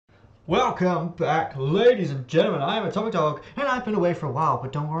Welcome back, ladies and gentlemen. I am Atomic Dog, and I've been away for a while,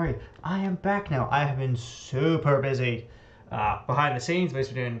 but don't worry, I am back now. I have been super busy behind the scenes,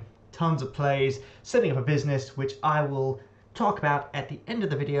 basically doing tons of plays, setting up a business, which I will talk about at the end of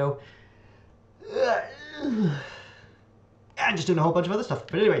the video, and just doing a whole bunch of other stuff.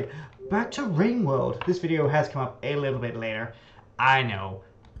 But anyway, back to Rain World. This video has come up a little bit later. I know.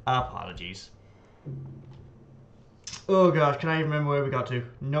 Apologies. Oh gosh, can I even remember where we got to?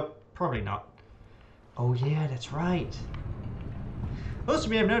 Nope. Probably not. Oh yeah, that's right. Most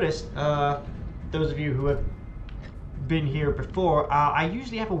of you have noticed, those of you who have been here before, I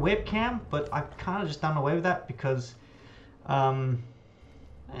usually have a webcam, but I've kind of just done away with that because, I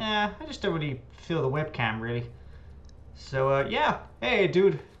just don't really feel the webcam really. So yeah, hey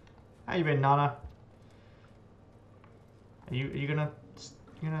dude, how you been, Nana? Are you gonna?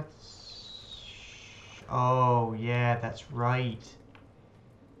 Oh yeah, that's right.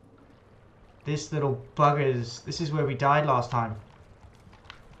 This little buggers. This is where we died last time.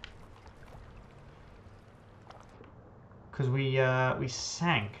 Cause we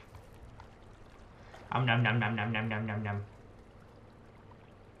sank. Nom nom nom nom nom nom nom nom.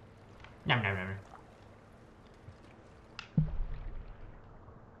 Nom nom nom.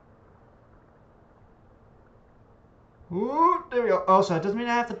 Ooh, there we go. Also, it doesn't mean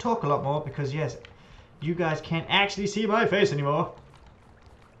I have to talk a lot more because yes, you guys can't actually see my face anymore.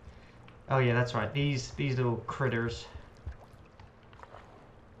 Oh yeah, that's right. These little critters.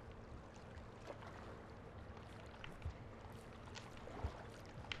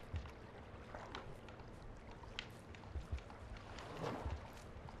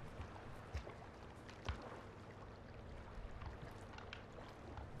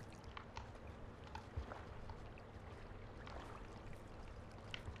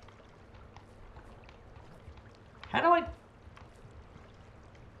 How do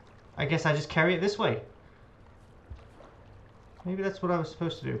I guess I just carry it this way. Maybe that's what I was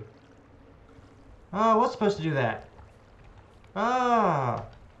supposed to do. Oh, what's supposed to do that? Ah.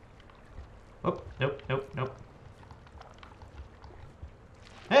 Oh, nope, nope, nope.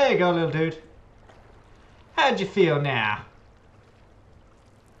 There you go, little dude. How'd you feel now?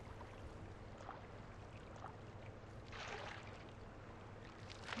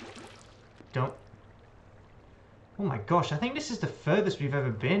 Don't. Oh my gosh, I think this is the furthest we've ever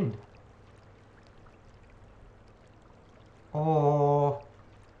been. Oh.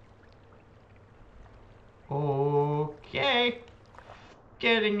 Okay.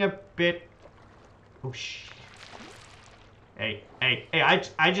 Getting a bit. Oh shh. Hey,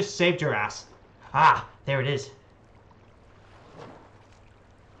 I just saved your ass. Ah, there it is.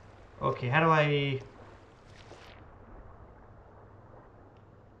 Okay, how do I...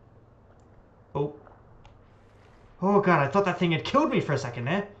 Oh. Oh god, I thought that thing had killed me for a second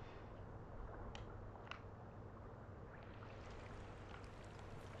there.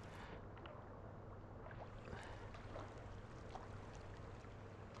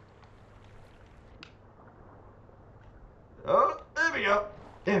 Oh, there we go.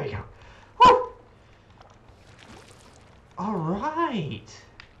 There we go. Woo! Alright.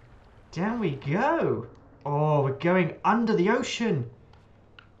 Down we go. Oh, we're going under the ocean.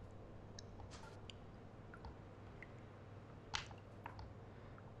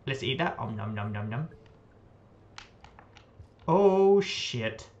 Let's eat that. Om nom nom nom nom. Oh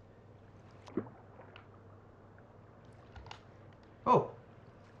shit. Oh.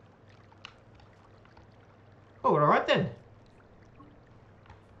 Oh, alright then.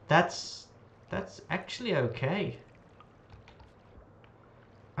 That's actually okay.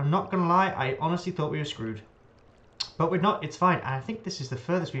 I'm not gonna lie, I honestly thought we were screwed. But we're not, it's fine. And I think this is the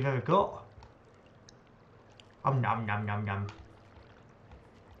furthest we've ever got. Om nom nom nom nom.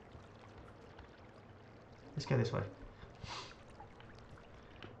 Let's go this way.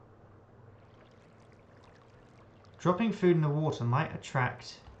 Dropping food in the water might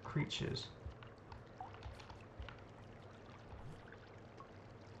attract creatures.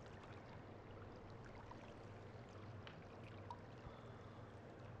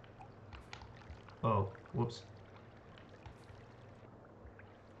 Oh, whoops.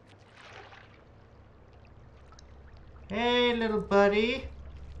 Hey, little buddy.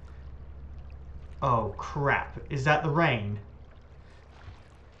 Oh, crap. Is that the rain?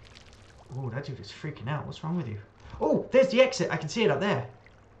 Oh, that dude is freaking out. What's wrong with you? Oh, there's the exit. I can see it up there.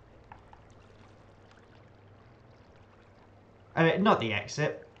 I mean, not the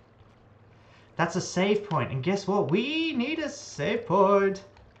exit. That's a save point. And guess what? We need a save point.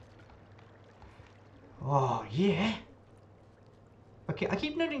 Oh, yeah. Okay, I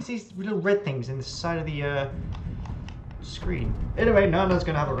keep noticing these little red things in the side of the screen. Anyway, Nana's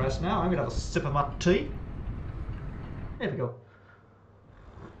gonna have a rest now. I'm gonna have a sip of my tea. There we go.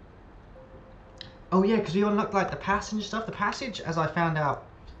 Oh yeah, because we unlocked like the passage stuff. The passage, as I found out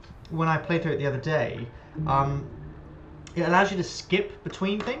when I played through it the other day, it allows you to skip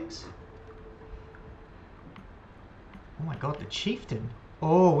between things. Oh my god, the chieftain.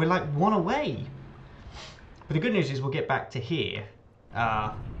 Oh, we're like one away. But the good news is we'll get back to here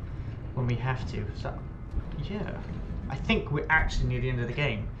when we have to. So, yeah. I think we're actually near the end of the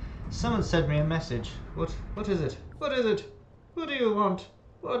game. Someone sent me a message. What is it? What is it? What do you want?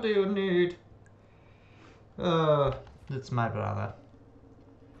 What do you need? It's my brother.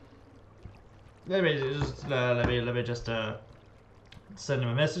 Let me just send him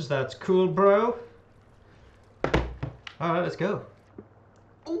a message. That's cool, bro. Alright, let's go.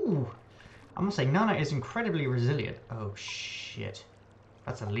 Ooh! I must say, Nana is incredibly resilient. Oh, shit.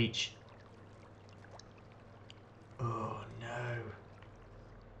 That's a leech. Oh, no.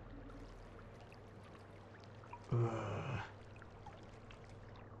 Ugh.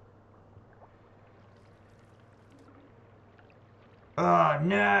 Oh,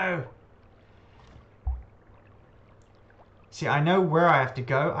 no! See, I know where I have to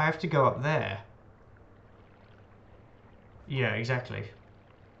go. I have to go up there. Yeah, exactly.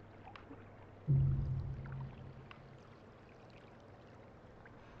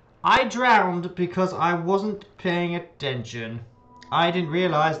 I drowned because I wasn't paying attention. I didn't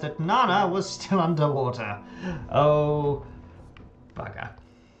realise that Nana was still underwater. Oh, bugger.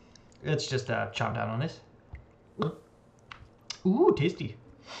 Let's just chomp down on this. Ooh, tasty.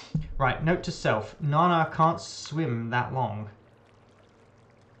 Right, note to self. Nana can't swim that long.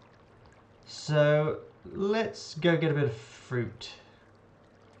 So, let's go get a bit of fruit.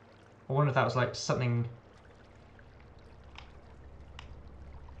 I wonder if that was like something...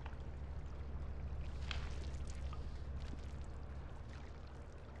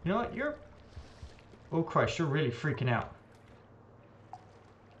 You know what, you're... Oh Christ, you're really freaking out.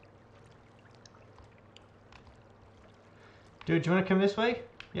 Dude, do you want to come this way?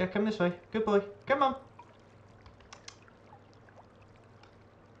 Yeah, come this way. Good boy. Come on.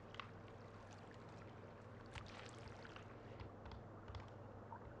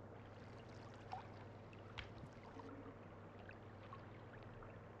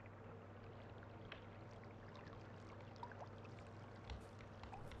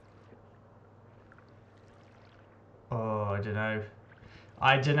 Oh, I don't know.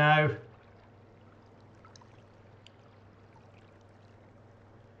 I don't know.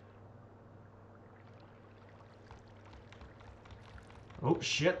 Oh,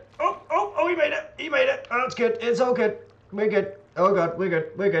 shit. Oh, he made it. He made it. Oh, it's good. It's all good. We're good. Oh, God. We're good.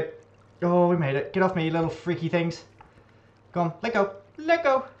 We're good. Oh, we made it. Get off me, you little freaky things. Go on. Let go. Let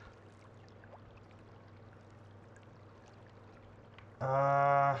go.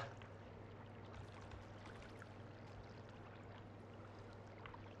 Oh.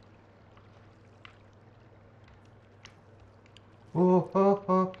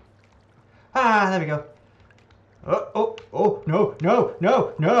 Ah, there we go. Oh, no.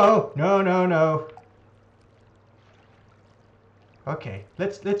 Okay,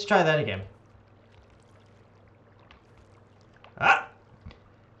 let's try that again.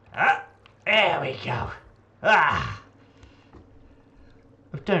 There we go. Ah!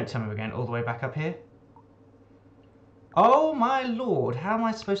 Don't tell me we're going all the way back up here. Oh my lord, how am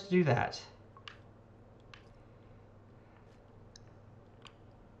I supposed to do that?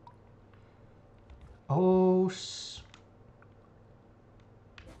 Oh,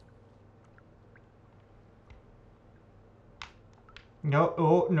 no,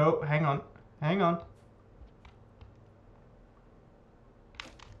 oh, no, hang on.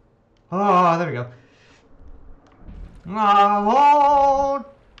 Oh, there we go. Oh,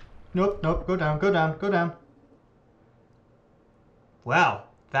 nope, go down. Wow,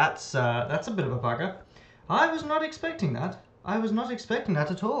 that's a bit of a bugger. I was not expecting that. I was not expecting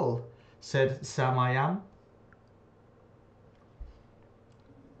that at all, said Samayam.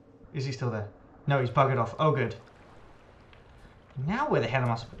 Is he still there? No, he's buggered off. Oh, good. Now where the hell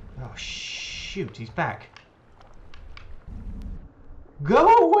am I supposed... Oh, shoot, he's back. Go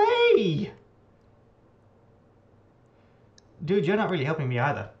away! Dude, you're not really helping me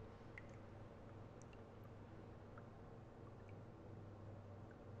either.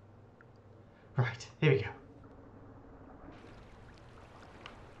 Right, here we go.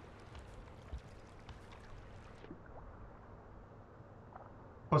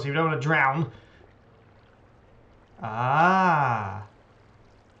 Oh, so you don't want to drown. Ah.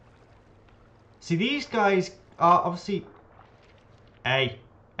 See, these guys are obviously... Hey.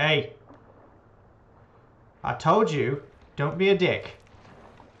 I told you. Don't be a dick.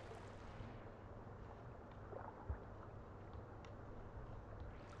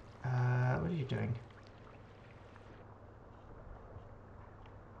 What are you doing?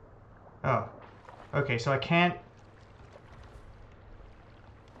 Oh. Okay, so I can't...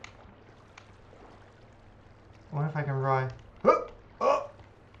 I wonder if I can ride... Oh! Oh!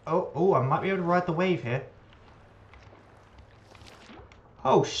 Oh, oh, I might be able to ride the wave here.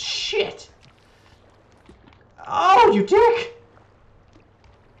 Oh, shit! Oh, you dick!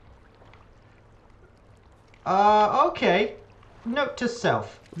 Okay. Note to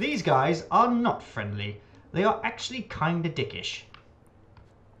self. These guys are not friendly. They are actually kinda dickish.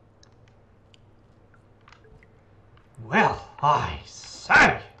 Well, I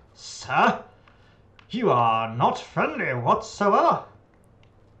say, sir, you are not friendly whatsoever.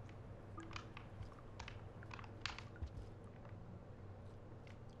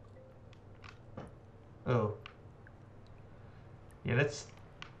 Oh. Yeah, let's...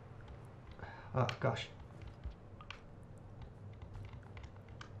 Oh, gosh.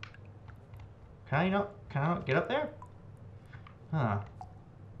 Can I not get up there? Huh.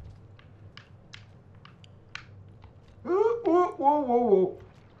 Whoa, whoa, whoa, whoa,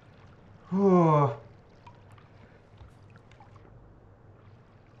 whoa.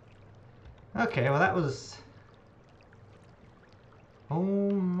 Okay, well that was... Oh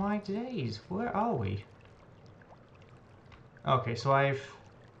my days, where are we? Okay, so I've...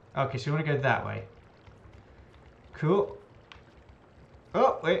 Okay, so we want to go that way. Cool.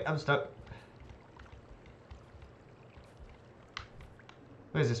 Oh, wait, I'm stuck.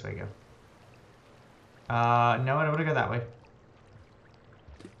 Where's this way go? No, I don't want to go that way.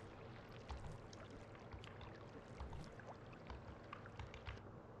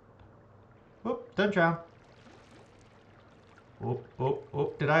 Whoop, don't drown. Whoop, whoop,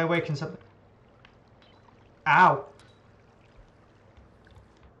 whoop. Did I awaken something? Ow!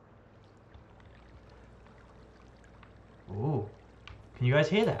 Ooh. Can you guys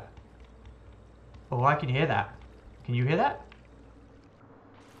hear that? Oh, I can hear that. Can you hear that?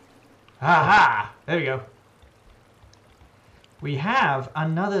 Aha! There we go. We have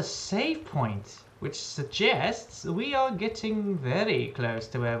another save point, which suggests we are getting very close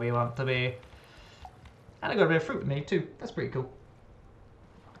to where we want to be. And I got a bit of fruit with me too. That's pretty cool.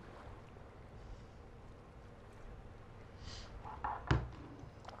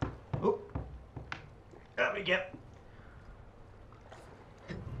 Oh, there we go.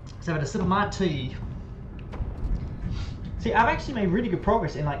 Let's have a sip of my tea. See, I've actually made really good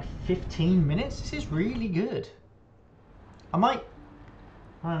progress in like 15 minutes. This is really good. I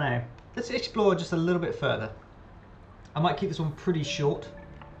don't know. Let's explore just a little bit further. I might keep this one pretty short.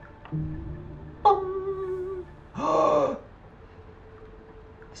 Boom!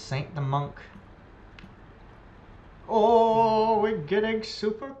 Saint the Monk. Oh, we're getting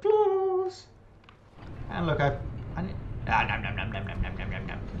super close. And look, I need... nom nom nom nom nom nom nom nom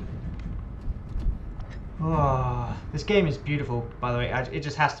nom. Oh, this game is beautiful, by the way. It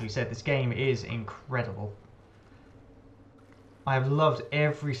just has to be said, this game is incredible. I have loved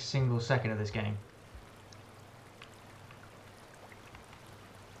every single second of this game.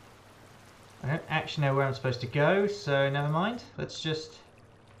 I don't actually know where I'm supposed to go, so never mind. Let's just...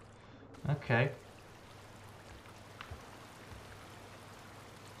 Okay.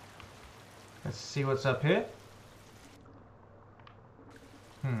 Let's see what's up here.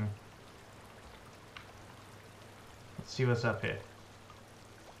 Let's see what's up here.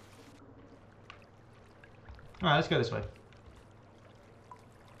 Alright, let's go this way.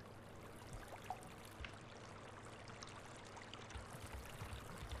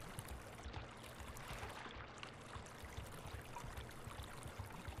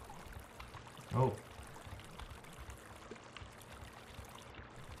 Oh.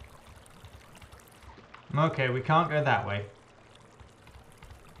 Okay, we can't go that way.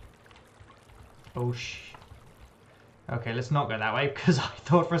 Oh, okay, let's not go that way, because I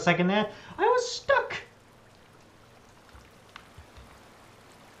thought for a second there I was stuck.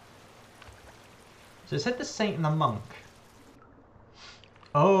 So it said the Saint and the Monk.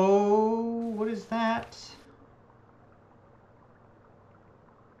 Oh, what is that?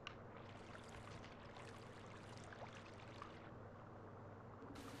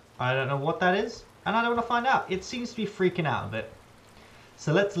 I don't know what that is, and I don't want to find out. It seems to be freaking out a bit.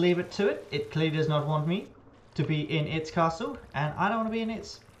 So let's leave it to it. It clearly does not want me to be in its castle, and I don't want to be in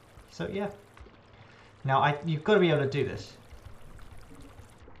its. So yeah. Now you've got to be able to do this.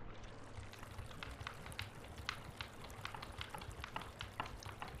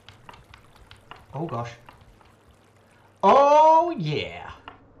 Oh gosh. Oh yeah.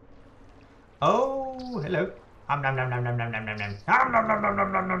 Oh, hello. nom nom nom nom nom nom nom nom. Nom nom nom nom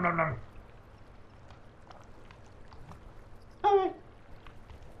nom nom nom nom nom. Alright.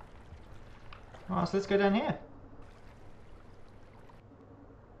 Alright, so let's go down here.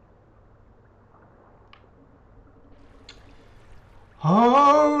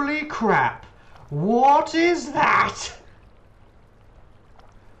 Holy crap! What is that?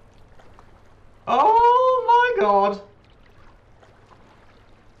 Oh my god!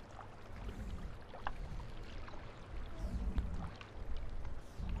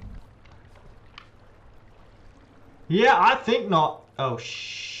 Yeah, I think not. Oh,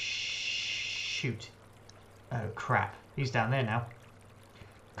 shoot. Oh, crap. He's down there now.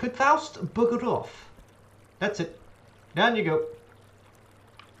 Could thou'st buggered off? That's it. Down you go.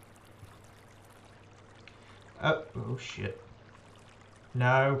 Oh, shit.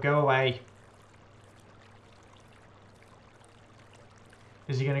 No, go away.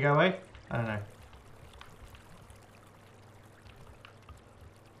 Is he going to go away? I don't know.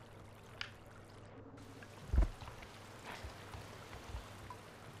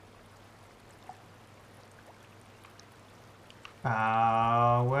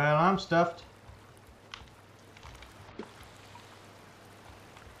 Well, I'm stuffed.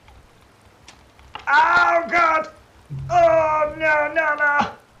 Oh, God! Oh, no, no,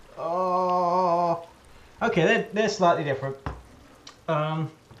 no! Oh. Okay, they're slightly different. Wow,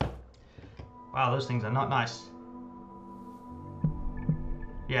 those things are not nice.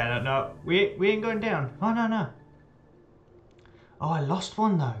 Yeah, no, we ain't going down. Oh, no, no. Oh, I lost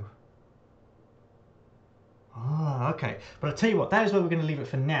one, though. Ah, okay. But I'll tell you what, that is where we're going to leave it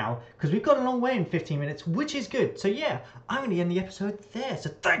for now, because we've got a long way in 15 minutes, which is good. So yeah, I'm going to end the episode there. So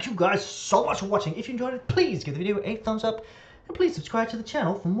thank you guys so much for watching. If you enjoyed it, please give the video a thumbs up, and please subscribe to the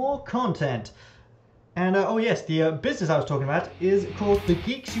channel for more content. And oh yes, the business I was talking about is called The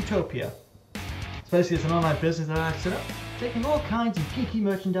Geeks Utopia. So basically it's an online business that I set up, taking all kinds of geeky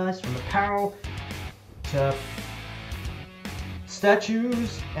merchandise from apparel to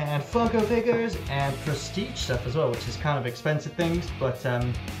statues and Funko figures and prestige stuff as well, which is kind of expensive things, but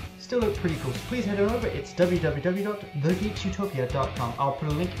still look pretty cool. So please head on over. It's www.thegeeksutopia.com. I'll put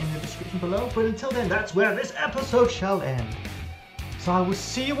a link in the description below, but until then, that's where this episode shall end. So I will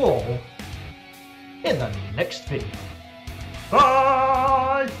see you all in the next video. Bye!